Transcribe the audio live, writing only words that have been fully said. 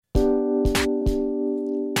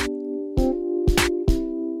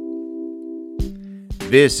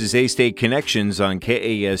This is A-State Connections on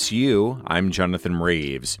KASU. I'm Jonathan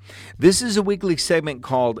Reeves. This is a weekly segment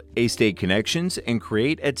called A-State Connections and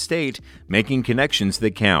Create at State, making connections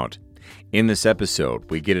that count. In this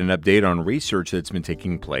episode, we get an update on research that's been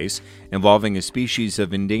taking place involving a species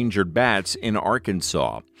of endangered bats in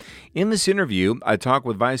Arkansas. In this interview, I talk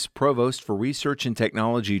with Vice Provost for Research and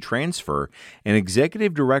Technology Transfer and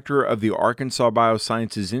Executive Director of the Arkansas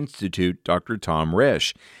Biosciences Institute, Dr. Tom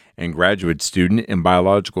Risch, and graduate student in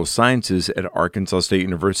biological sciences at Arkansas State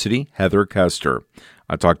University, Heather Custer.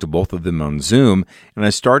 I talked to both of them on Zoom, and I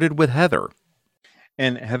started with Heather.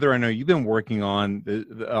 And Heather, I know you've been working on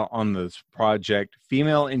this project,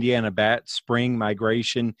 Female Indiana Bat Spring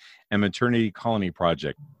Migration and Maternity Colony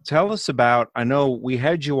Project. Tell us about, I know we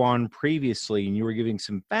had you on previously, and you were giving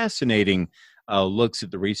some fascinating looks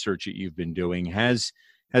at the research that you've been doing. Has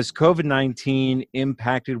COVID-19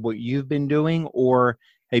 impacted what you've been doing, or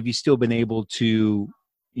have you still been able to,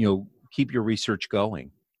 keep your research going?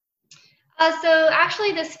 So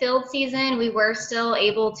actually this field season, we were still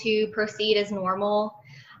able to proceed as normal.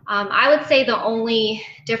 I would say the only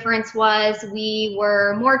difference was we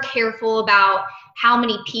were more careful about how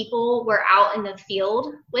many people were out in the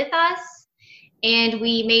field with us. And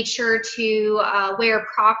we made sure to wear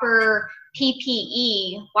proper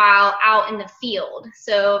PPE while out in the field.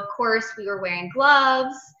 So of course we were wearing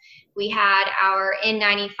gloves. We had our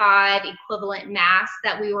N95 equivalent mask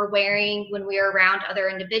that we were wearing when we were around other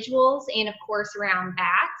individuals and of course around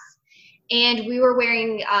bats. And we were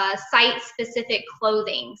wearing site-specific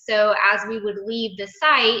clothing. So as we would leave the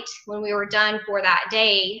site, when we were done for that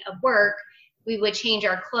day of work, we would change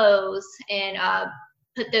our clothes and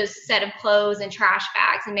put those set of clothes in trash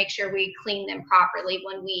bags and make sure we cleaned them properly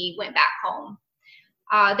when we went back home.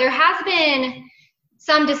 There has been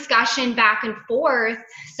some discussion back and forth.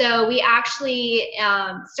 So we actually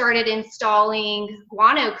started installing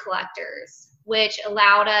guano collectors, which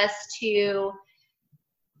allowed us to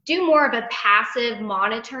do more of a passive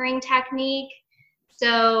monitoring technique.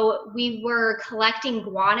 So we were collecting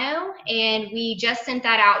guano, and we just sent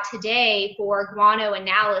that out today for guano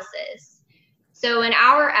analysis. So in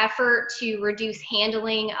our effort to reduce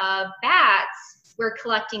handling of bats, we're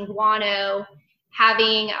collecting guano,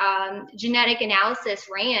 having genetic analysis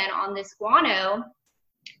ran on this guano,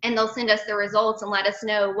 and they'll send us the results and let us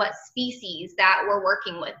know what species that we're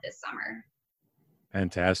working with this summer.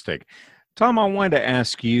 Fantastic. Tom, I wanted to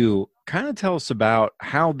ask you, kind of tell us about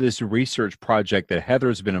how this research project that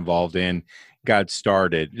Heather's been involved in got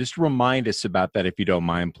started. Just remind us about that if you don't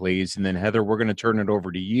mind, please. And then Heather, we're going to turn it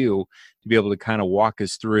over to you to be able to kind of walk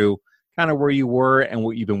us through kind of where you were and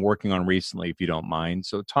what you've been working on recently, if you don't mind.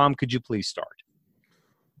 So Tom, could you please start?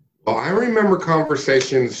 Well, I remember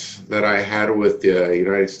conversations that I had with the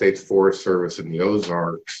United States Forest Service in the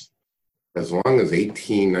Ozarks as long as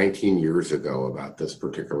 18, 19 years ago about this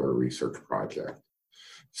particular research project.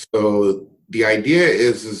 So the idea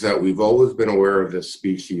is that we've always been aware of this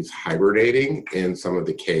species hibernating in some of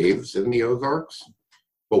the caves in the Ozarks,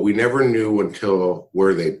 but we never knew until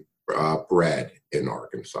where they bred in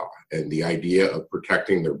Arkansas. And the idea of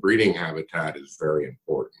protecting their breeding habitat is very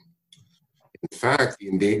important. In fact, the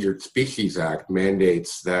Endangered Species Act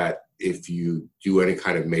mandates that if you do any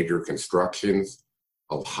kind of major constructions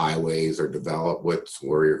of highways or developments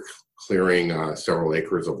where you're clearing several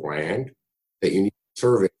acres of land, that you need to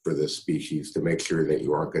survey for this species to make sure that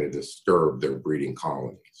you aren't going to disturb their breeding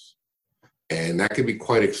colonies. And that can be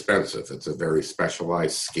quite expensive. It's a very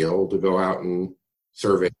specialized skill to go out and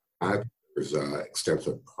survey that. There's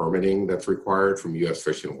extensive permitting that's required from U.S.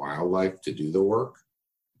 Fish and Wildlife to do the work.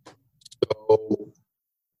 So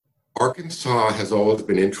Arkansas has always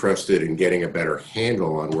been interested in getting a better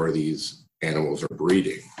handle on where these animals are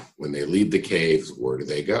breeding. When they leave the caves, where do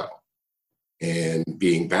they go? And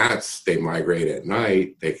being bats, they migrate at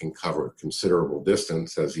night. They can cover considerable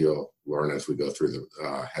distance, as you'll learn as we go through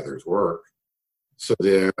Heather's work. So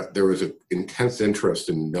there was an intense interest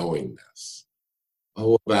in knowing this.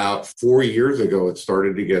 About 4 years ago, it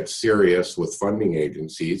started to get serious with funding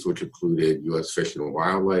agencies, which included U.S. Fish and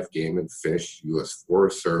Wildlife, Game and Fish, U.S.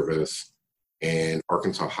 Forest Service, and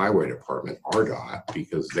Arkansas Highway Department, RDOT,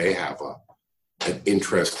 because they have an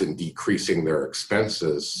interest in decreasing their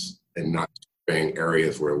expenses and not surveying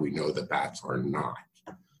areas where we know the bats are not.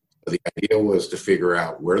 So the idea was to figure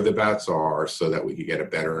out where the bats are so that we could get a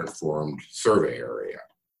better informed survey area,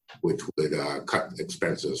 which would cut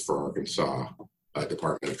expenses for Arkansas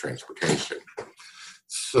Department of Transportation.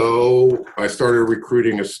 So I started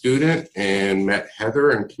recruiting a student and met Heather,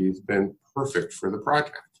 and she's been perfect for the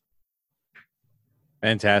project.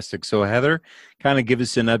 Fantastic. So Heather, kind of give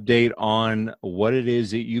us an update on what it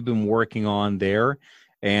is that you've been working on there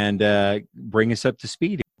and bring us up to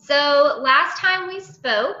speed. So last time we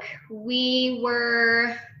spoke, we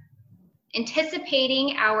were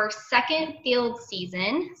anticipating our second field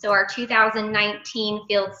season. So our 2019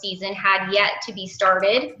 field season had yet to be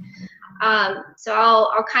started. So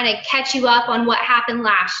I'll kind of catch you up on what happened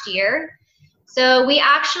last year. So we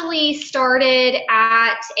actually started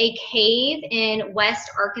at a cave in West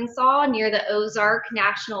Arkansas near the Ozark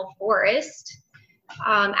National Forest.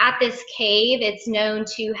 At this cave, it's known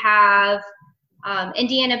to have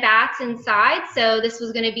Indiana bats inside. So this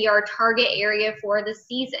was going to be our target area for the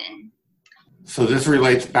season. So this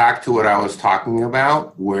relates back to what I was talking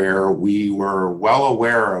about, where we were well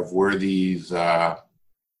aware of where these bats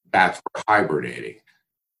were hibernating.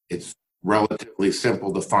 It's relatively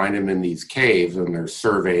simple to find them in these caves, and they're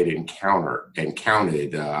surveyed and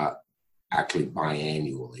counted actually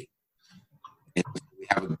biannually. And we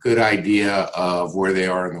have a good idea of where they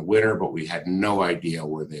are in the winter, but we had no idea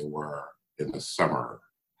where they were in the summer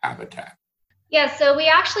habitat. Yeah, so we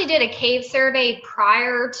actually did a cave survey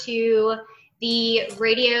prior to the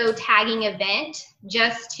radio tagging event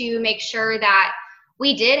just to make sure that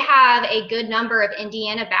we did have a good number of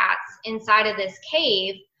Indiana bats inside of this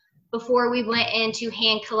cave before we went in to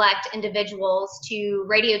hand collect individuals to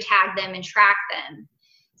radio tag them and track them.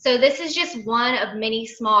 So this is just one of many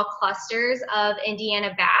small clusters of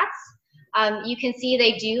Indiana bats. You can see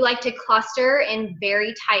they do like to cluster in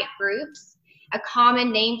very tight groups. A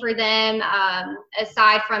common name for them,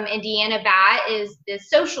 aside from Indiana bat, is the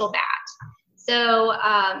social bat. So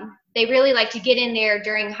they really like to get in there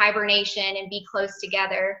during hibernation and be close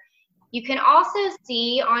together. You can also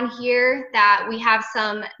see on here that we have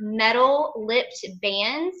some metal lipped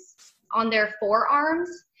bands on their forearms.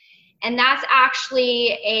 And that's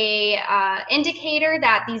actually a indicator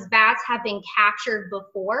that these bats have been captured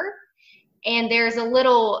before. And there's a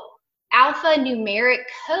little alphanumeric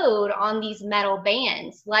code on these metal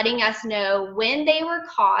bands letting us know when they were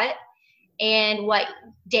caught and what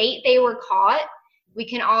date they were caught. We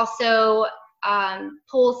can also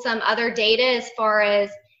pull some other data as far as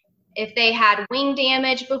if they had wing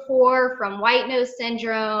damage before from white nose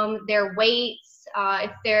syndrome, their weights,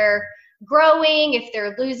 if they're growing, if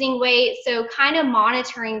they're losing weight. So kind of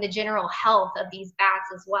monitoring the general health of these bats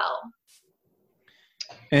as well.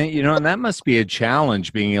 And, and that must be a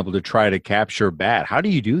challenge being able to try to capture a bat. How do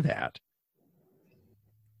you do that?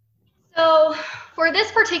 So for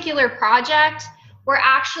this particular project, we're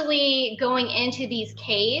actually going into these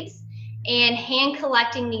caves and hand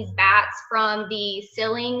collecting these bats from the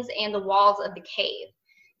ceilings and the walls of the cave.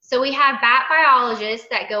 So we have bat biologists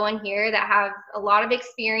that go in here that have a lot of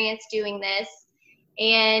experience doing this,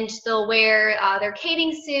 and they'll wear their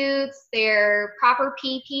caving suits, their proper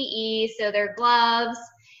PPE, so their gloves,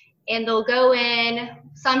 and they'll go in.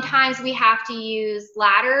 Sometimes we have to use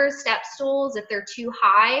ladders, step stools if they're too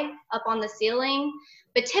high up on the ceiling,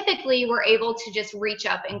 but typically we're able to just reach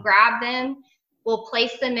up and grab them. We'll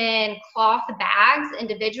place them in cloth bags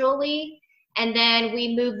individually, and then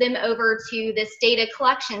we move them over to this data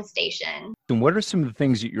collection station. And what are some of the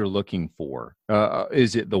things that you're looking for?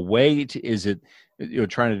 Is it the weight? Is it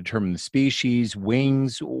trying to determine the species,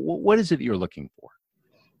 wings? What is it that you're looking for?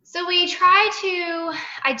 So we try to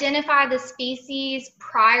identify the species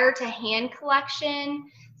prior to hand collection,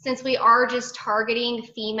 since we are just targeting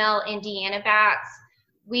female Indiana bats.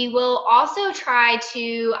 We will also try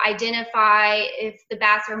to identify if the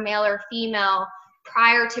bats are male or female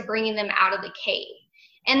prior to bringing them out of the cave.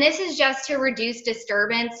 And this is just to reduce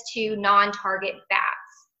disturbance to non-target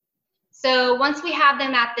bats. So once we have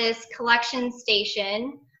them at this collection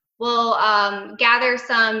station, we'll gather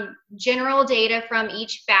some general data from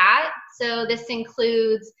each bat. So this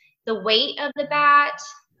includes the weight of the bat.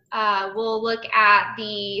 We'll look at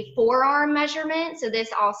the forearm measurement. So this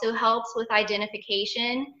also helps with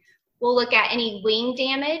identification. We'll look at any wing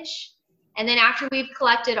damage. And then after we've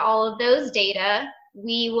collected all of those data,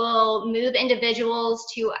 we will move individuals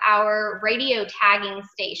to our radio tagging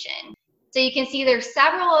station. So you can see there's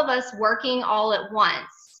several of us working all at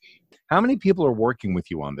once. How many people are working with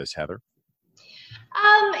you on this, Heather?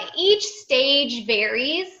 Each stage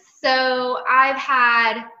varies. So I've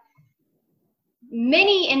had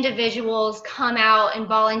many individuals come out and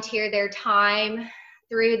volunteer their time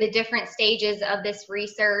through the different stages of this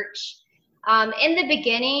research. In the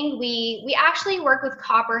beginning, we actually work with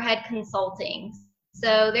Copperhead Consulting.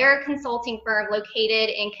 So they're a consulting firm located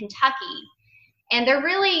in Kentucky. And they're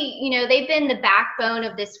really, they've been the backbone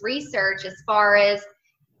of this research as far as,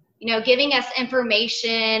 giving us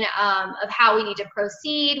information of how we need to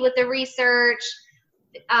proceed with the research,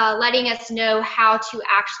 letting us know how to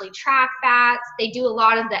actually track bats. They do a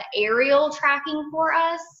lot of the aerial tracking for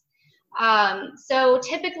us. So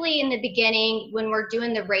typically in the beginning, when we're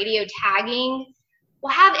doing the radio tagging,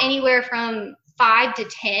 we'll have anywhere from 5 to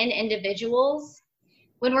 10 individuals.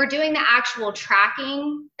 When we're doing the actual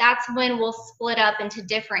tracking, that's when we'll split up into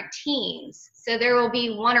different teams. So there will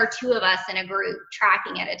be 1 or 2 of us in a group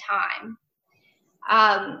tracking at a time.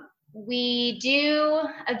 We do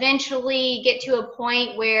eventually get to a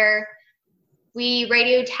point where we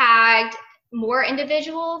radio tagged more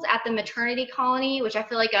individuals at the maternity colony, which I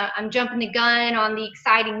feel like I'm jumping the gun on the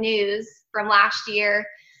exciting news from last year.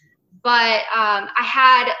 But I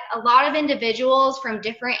had a lot of individuals from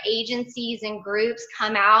different agencies and groups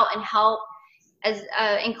come out and help, as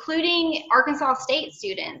including Arkansas State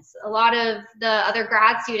students. A lot of the other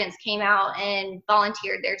grad students came out and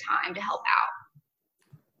volunteered their time to help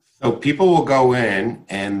out. So people will go in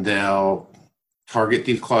and they'll target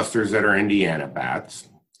these clusters that are Indiana bats,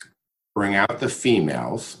 bring out the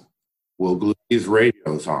females, we'll glue these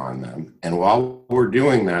radios on them, and while we're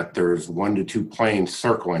doing that, there's 1 to 2 planes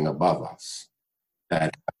circling above us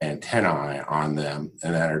that have antennae on them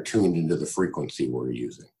and that are tuned into the frequency we're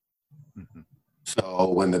using. Mm-hmm.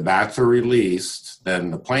 So when the bats are released,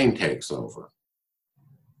 then the plane takes over.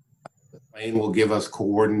 The plane will give us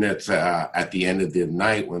coordinates at the end of the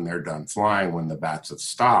night when they're done flying, when the bats have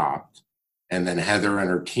stopped. And then Heather and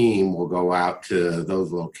her team will go out to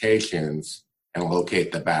those locations and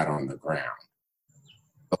locate the bat on the ground.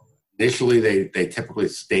 So initially, they typically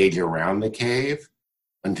stage around the cave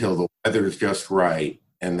until the weather's just right,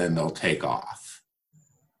 and then they'll take off.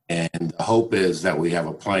 And the hope is that we have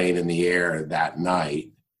a plane in the air that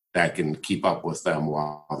night that can keep up with them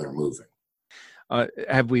while they're moving.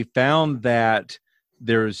 Have we found that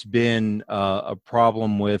there's been a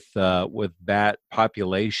problem with bat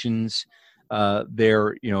populations?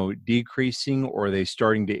 They're decreasing, or are they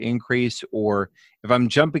starting to increase? Or if I'm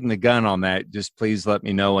jumping the gun on that, just please let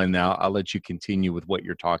me know, and I'll let you continue with what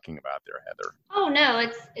you're talking about there, Heather. Oh no,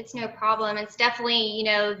 it's no problem. It's definitely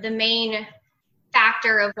the main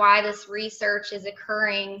factor of why this research is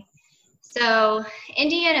occurring. So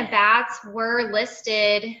Indiana bats were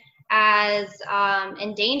listed as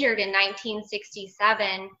endangered in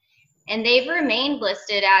 1967, and they've remained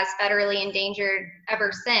listed as federally endangered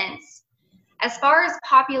ever since. As far as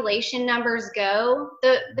population numbers go,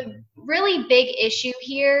 the really big issue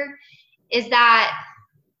here is that,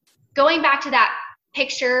 going back to that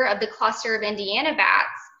picture of the cluster of Indiana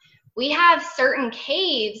bats, we have certain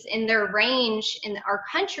caves in their range in our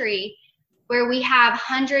country where we have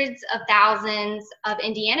hundreds of thousands of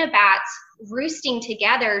Indiana bats roosting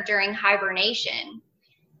together during hibernation.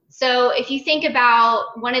 So if you think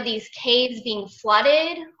about one of these caves being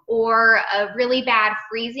flooded, or a really bad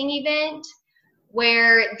freezing event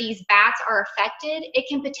where these bats are affected, it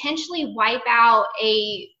can potentially wipe out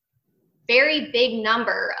a very big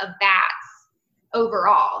number of bats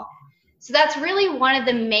overall. So that's really one of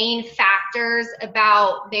the main factors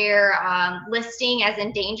about their listing as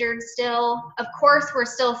endangered still. Of course, we're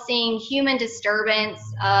still seeing human disturbance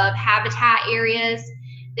of habitat areas.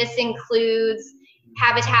 This includes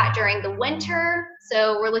habitat during the winter.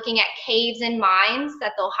 So we're looking at caves and mines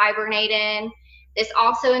that they'll hibernate in. This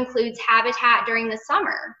also includes habitat during the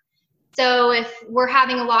summer. So if we're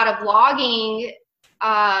having a lot of logging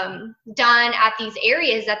done at these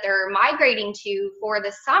areas that they're migrating to for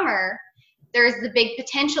the summer, there's the big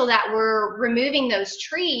potential that we're removing those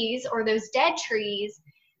trees, or those dead trees,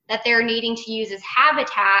 that they're needing to use as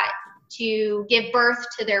habitat to give birth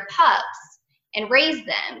to their pups and raise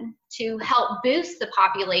them to help boost the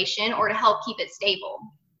population or to help keep it stable.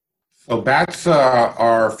 So bats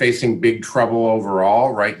are facing big trouble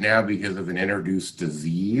overall right now because of an introduced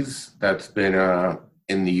disease that's been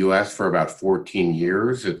in the U.S. for about 14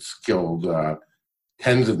 years. It's killed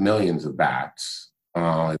tens of millions of bats.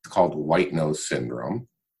 It's called white nose syndrome.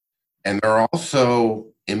 And they're also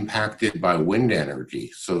impacted by wind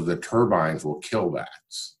energy. So the turbines will kill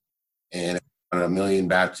bats. And 1 million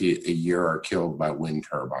bats a year are killed by wind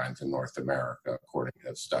turbines in North America, according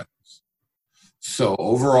to studies. So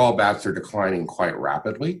overall, bats are declining quite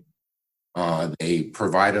rapidly. They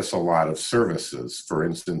provide us a lot of services. For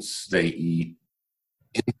instance, they eat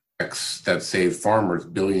insects that save farmers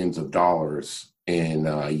billions of dollars in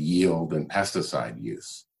yield and pesticide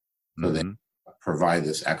use. So they provide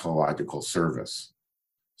this ecological service.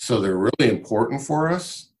 So they're really important for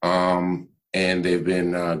us, and they've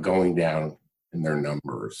been going down in their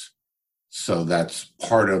numbers. So that's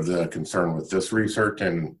part of the concern with this research.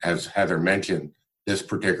 And as Heather mentioned, this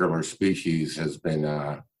particular species has been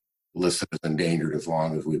listed as endangered as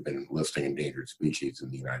long as we've been listing endangered species in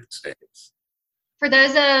the United States. For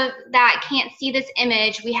those that can't see this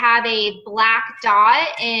image, we have a black dot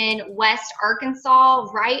in West Arkansas,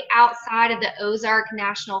 right outside of the Ozark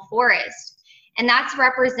National Forest. And that's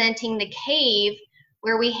representing the cave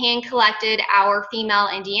where we hand collected our female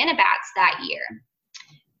Indiana bats that year.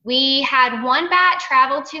 We had one bat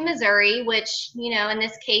travel to Missouri, which, in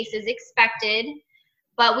this case is expected,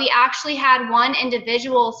 but we actually had one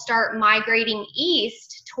individual start migrating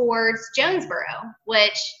east towards Jonesboro,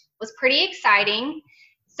 which was pretty exciting.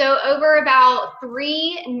 So over about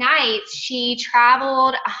 3 nights, she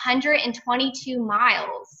traveled 122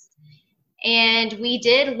 miles. And we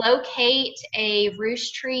did locate a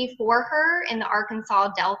Risch tree for her in the Arkansas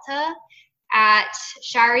Delta at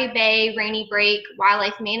Shirey Bay Rainy Break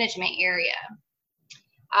Wildlife Management Area.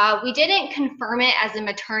 We didn't confirm it as a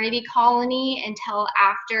maternity colony until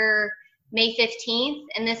after May 15th,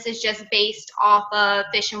 and this is just based off of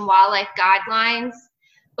Fish and Wildlife guidelines.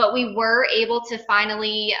 But we were able to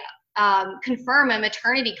finally confirm a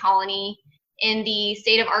maternity colony in the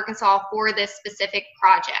state of Arkansas for this specific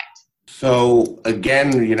project. So again,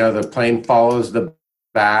 the plane follows the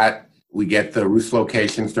bat. We get the roost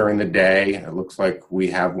locations during the day. It looks like we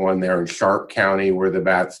have one there in Sharp County where the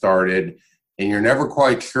bat started. And you're never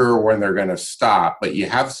quite sure when they're going to stop, but you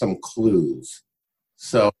have some clues.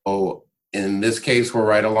 So in this case, we're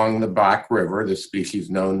right along the Black River, the species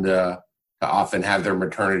known to often have their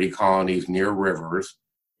maternity colonies near rivers,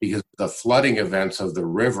 because the flooding events of the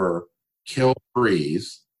river kill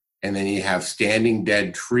trees, and then you have standing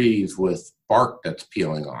dead trees with bark that's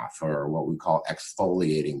peeling off, or what we call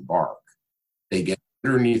exfoliating bark. They get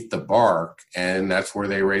underneath the bark, and that's where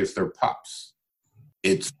they raise their pups.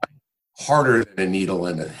 It's harder than a needle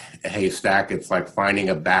in a haystack. It's like finding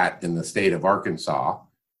a bat in the state of Arkansas.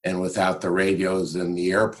 And without the radios and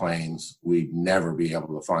the airplanes, we'd never be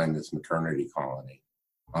able to find this maternity colony.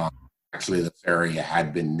 Actually, this area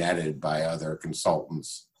had been netted by other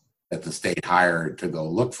consultants that the state hired to go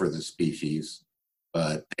look for the species,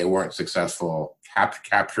 but they weren't successful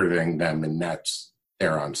capturing them in nets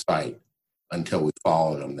there on site until we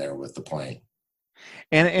followed them there with the plane.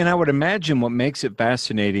 And I would imagine what makes it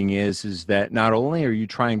fascinating is that not only are you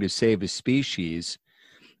trying to save a species,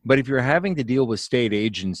 but if you're having to deal with state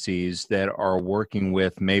agencies that are working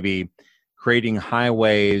with maybe creating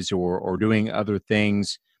highways or doing other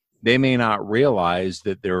things, they may not realize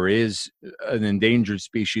that there is an endangered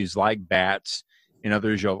species like bats and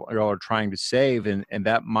others y'all are trying to save. And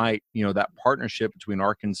that might, that partnership between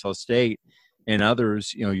Arkansas State and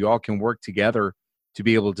others, you all can work together to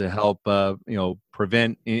be able to help,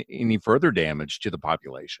 prevent any further damage to the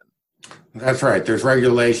population. That's right. There's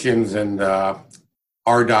regulations, and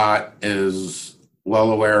RDOT is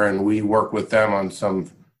well aware, and we work with them on some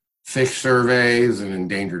fish surveys and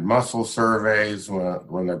endangered mussel surveys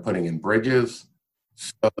when they're putting in bridges.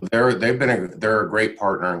 So they're a great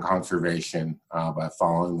partner in conservation by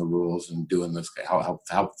following the rules and doing this,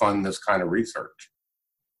 help fund this kind of research.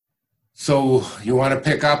 So you want to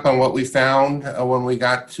pick up on what we found when we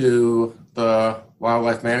got to the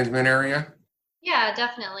wildlife management area? Yeah,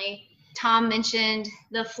 definitely. Tom mentioned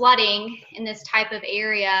the flooding in this type of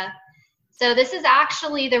area. So this is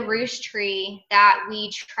actually the roost tree that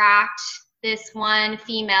we tracked this one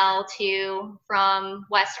female to from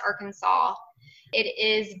West Arkansas. It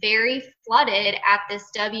is very flooded at this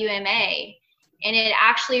WMA, and it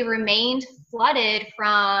actually remained flooded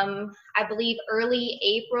from, I believe, early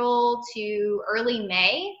April to early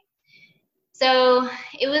May. So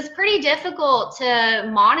it was pretty difficult to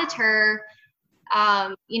monitor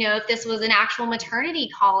if this was an actual maternity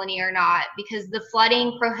colony or not, because the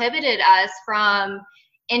flooding prohibited us from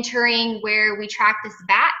entering where we tracked this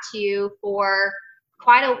bat to for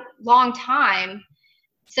quite a long time.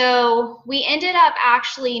 So we ended up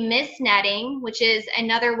actually misnetting, which is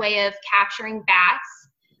another way of capturing bats,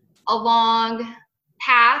 along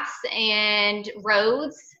paths and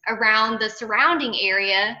roads around the surrounding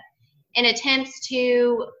area in attempts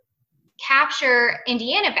to capture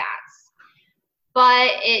Indiana bats.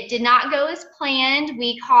 But it did not go as planned.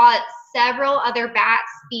 We caught several other bat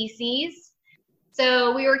species.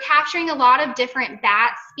 So we were capturing a lot of different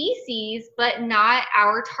bat species, but not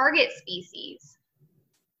our target species.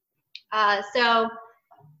 So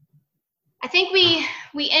I think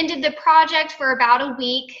we ended the project for about a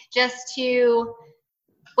week just to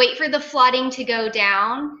wait for the flooding to go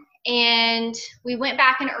down. And we went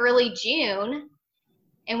back in early June,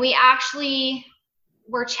 and we actually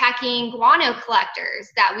were checking guano collectors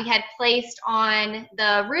that we had placed on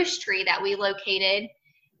the roost tree that we located.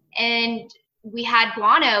 And we had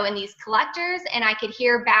guano in these collectors, and I could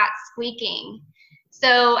hear bats squeaking.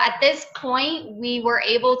 So at this point, we were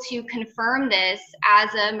able to confirm this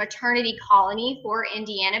as a maternity colony for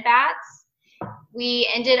Indiana bats. We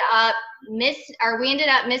ended up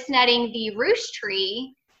misnetting the Risch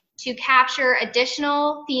tree to capture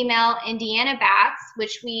additional female Indiana bats,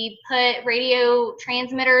 which we put radio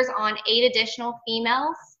transmitters on 8 additional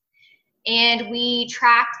females. And we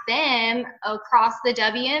tracked them across the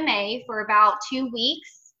WMA for about 2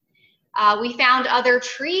 weeks. We found other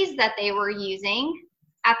trees that they were using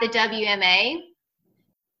at the WMA.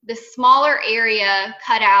 The smaller area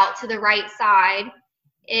cut out to the right side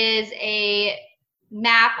is a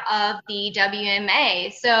map of the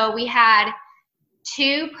WMA. So we had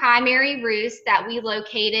 2 primary roosts that we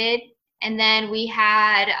located, and then we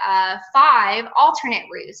had 5 alternate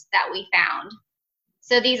roosts that we found.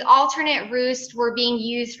 So these alternate roosts were being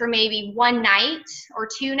used for maybe 1 night or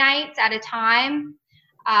 2 nights at a time.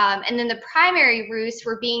 And then the primary roosts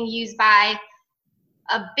were being used by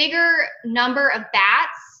a bigger number of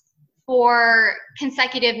bats for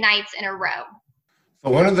consecutive nights in a row. So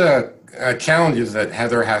one of the challenges that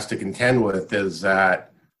Heather has to contend with is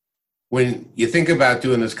that when you think about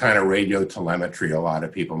doing this kind of radio telemetry, a lot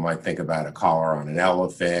of people might think about a collar on an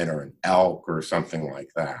elephant or an elk or something like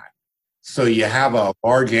that. So you have a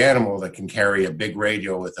large animal that can carry a big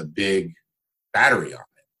radio with a big battery on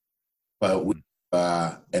it. But with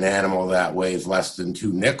an animal that weighs less than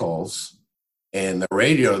 2 nickels, and the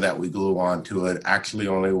radio that we glue onto it actually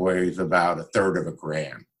only weighs about 1/3 of a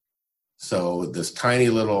gram. So this tiny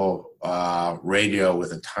little radio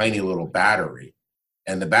with a tiny little battery,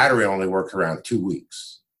 and the battery only works around 2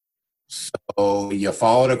 weeks. So you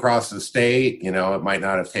follow it across the state, it might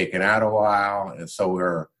not have taken out a while. And so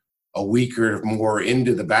we're a week or more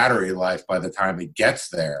into the battery life by the time it gets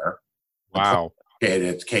there. Wow. It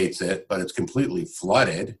indicates it, but it's completely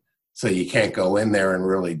flooded. So you can't go in there and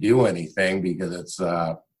really do anything because it's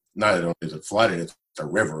not only is it flooded, it's a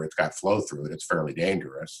river. It's got flow through it. It's fairly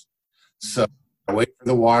dangerous. So wait for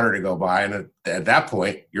the water to go by, and at that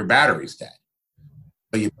point, your battery's dead.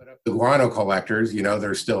 But you put up the guano collectors,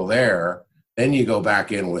 they're still there. Then you go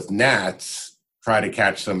back in with nets, try to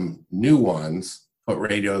catch some new ones, put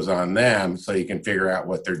radios on them so you can figure out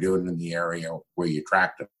what they're doing in the area where you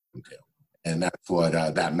tracked them to. And that's what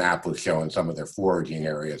that map was showing, some of their foraging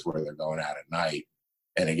areas where they're going out at night.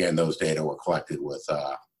 And again, those data were collected with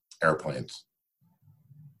airplanes.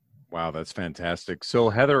 Wow, that's fantastic. So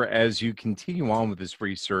Heather, as you continue on with this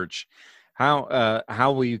research,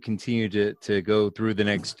 how will you continue to go through the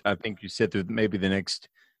next, I think you said through maybe the next,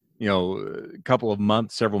 couple of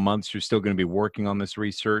months, several months, you're still going to be working on this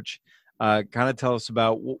research. Kind of tell us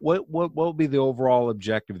about what will be the overall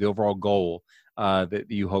objective, the overall goal that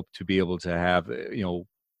you hope to be able to have,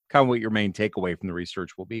 kind of what your main takeaway from the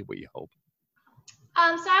research will be, what you hope.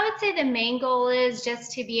 So I would say the main goal is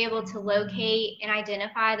just to be able to locate and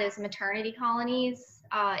identify those maternity colonies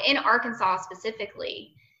in Arkansas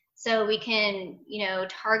specifically. So we can,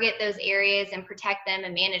 target those areas and protect them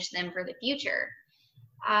and manage them for the future.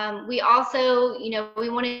 We also, we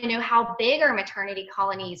want to know how big our maternity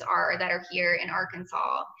colonies are that are here in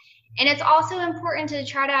Arkansas. And it's also important to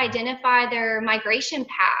try to identify their migration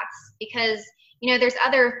paths because, there's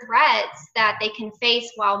other threats that they can face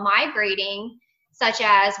while migrating, such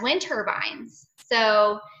as wind turbines.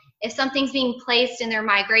 So if something's being placed in their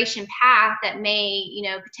migration path that may,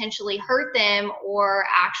 potentially hurt them or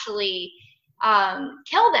actually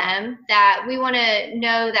kill them, that we want to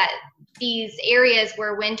know that these areas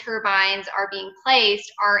where wind turbines are being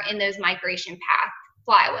placed are in those migration path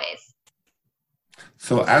flyways.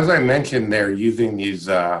 So as I mentioned, they're using these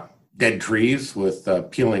dead trees with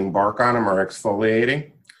peeling bark on them or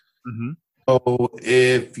exfoliating. Mm-hmm. So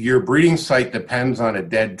if your breeding site depends on a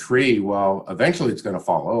dead tree, well, eventually it's going to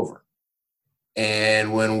fall over.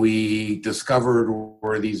 And when we discovered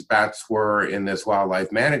where these bats were in this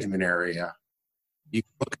wildlife management area, you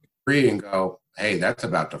look at the tree and go, hey, that's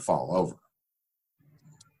about to fall over.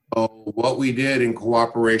 So what we did in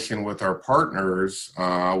cooperation with our partners,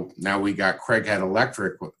 now we got Craighead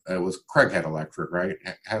Electric. It was Craighead Electric, right,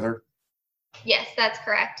 Heather? Yes, that's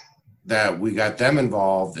correct. That we got them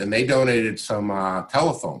involved, and they donated some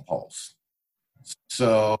telephone poles.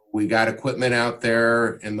 So we got equipment out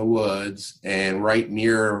there in the woods, and right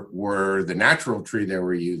near where the natural tree they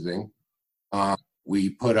were using, we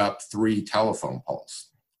put up 3 telephone poles.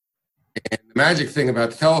 And the magic thing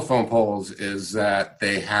about the telephone poles is that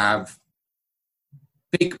they have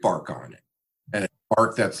fake bark on it. And it's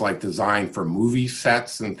bark that's like designed for movie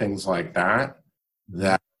sets and things like that,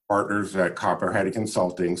 that partners at Copperhead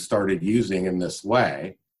Consulting started using in this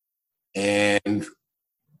way. And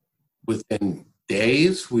within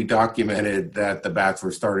days, we documented that the bats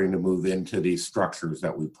were starting to move into these structures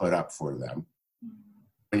that we put up for them.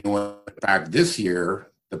 When you went back this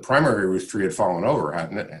year, the primary roost tree had fallen over,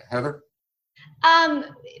 hadn't it, Heather?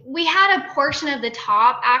 We had a portion of the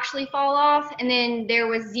top actually fall off, and then there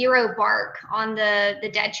was zero bark on the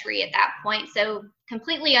dead tree at that point, so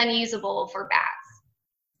completely unusable for bats.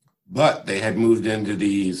 But they had moved into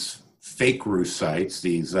these fake roost sites,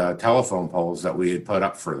 these telephone poles that we had put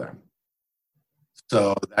up for them.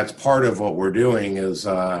 So that's part of what we're doing is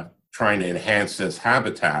trying to enhance this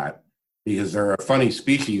habitat, because they're a funny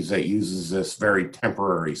species that uses this very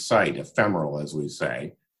temporary site, ephemeral, as we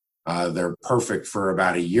say. They're perfect for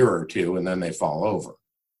about a year or two, and then they fall over.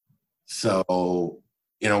 So,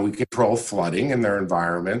 we control flooding in their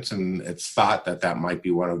environments, and it's thought that that might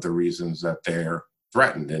be one of the reasons that they're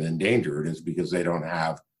threatened and endangered, is because they don't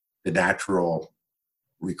have the natural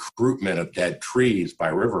recruitment of dead trees by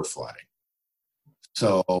river flooding.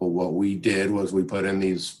 So what we did was we put in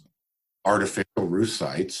these artificial roost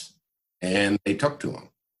sites, and they took to them.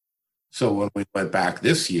 So when we went back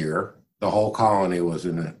this year, the whole colony was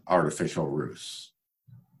in an artificial roost.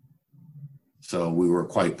 So we were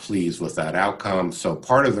quite pleased with that outcome. So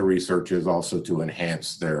part of the research is also to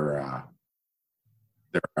enhance their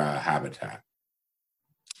habitat.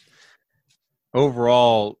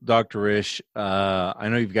 Overall, Dr. Risch, I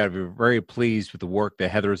know you've got to be very pleased with the work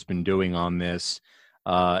that Heather's been doing on this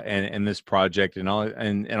and this project, and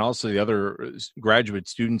also the other graduate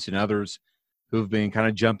students and others who've been kind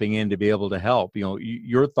of jumping in to be able to help.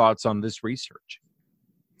 Your thoughts on this research?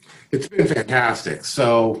 It's been fantastic.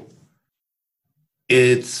 So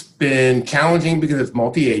it's been challenging because it's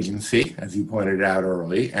multi-agency, as you pointed out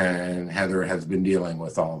early, and Heather has been dealing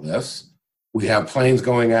with all this. We have planes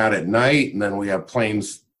going out at night, and then we have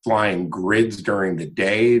planes flying grids during the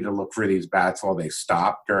day to look for these bats while they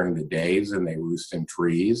stop during the days and they roost in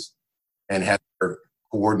trees. And Heather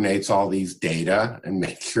coordinates all these data and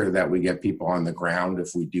makes sure that we get people on the ground if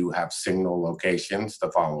we do have signal locations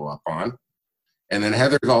to follow up on. And then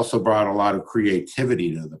Heather's also brought a lot of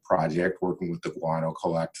creativity to the project, working with the guano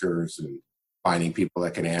collectors and finding people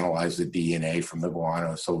that can analyze the DNA from the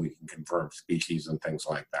guano so we can confirm species and things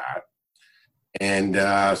like that. And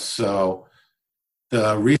so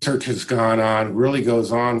the research has really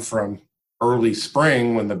goes on from early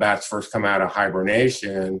spring when the bats first come out of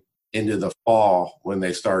hibernation into the fall when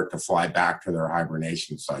they start to fly back to their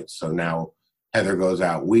hibernation sites. So now Heather goes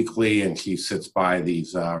out weekly and she sits by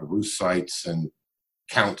these roost sites and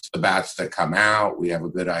counts the bats that come out. We have a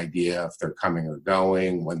good idea if they're coming or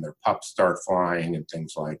going, when their pups start flying and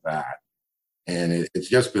things like that. And it's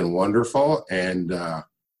just been wonderful. And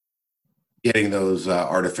getting those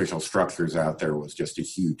artificial structures out there was just a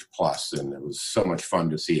huge plus. And it was so much fun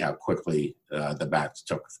to see how quickly the bats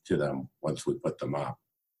took to them once we put them up.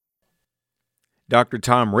 Dr.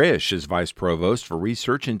 Tom Risch is Vice Provost for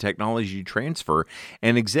Research and Technology Transfer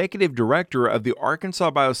and Executive Director of the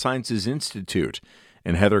Arkansas Biosciences Institute.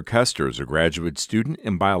 And Heather Custer is a graduate student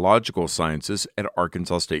in Biological Sciences at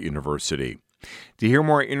Arkansas State University. To hear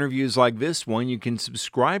more interviews like this one, you can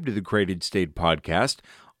subscribe to the Created State podcast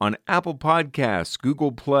on Apple Podcasts,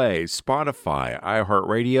 Google Play, Spotify,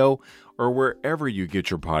 iHeartRadio, or wherever you get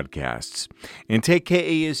your podcasts. And take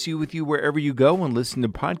KASU with you wherever you go and listen to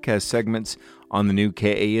podcast segments on the new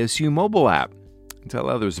KASU mobile app. Tell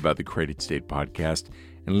others about the Created State podcast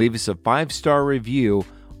and leave us a 5-star review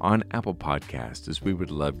on Apple Podcasts, as we would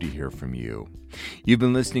love to hear from you. You've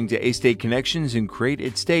been listening to A-State Connections and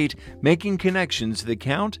Created State, making connections that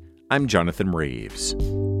count. I'm Jonathan Reeves.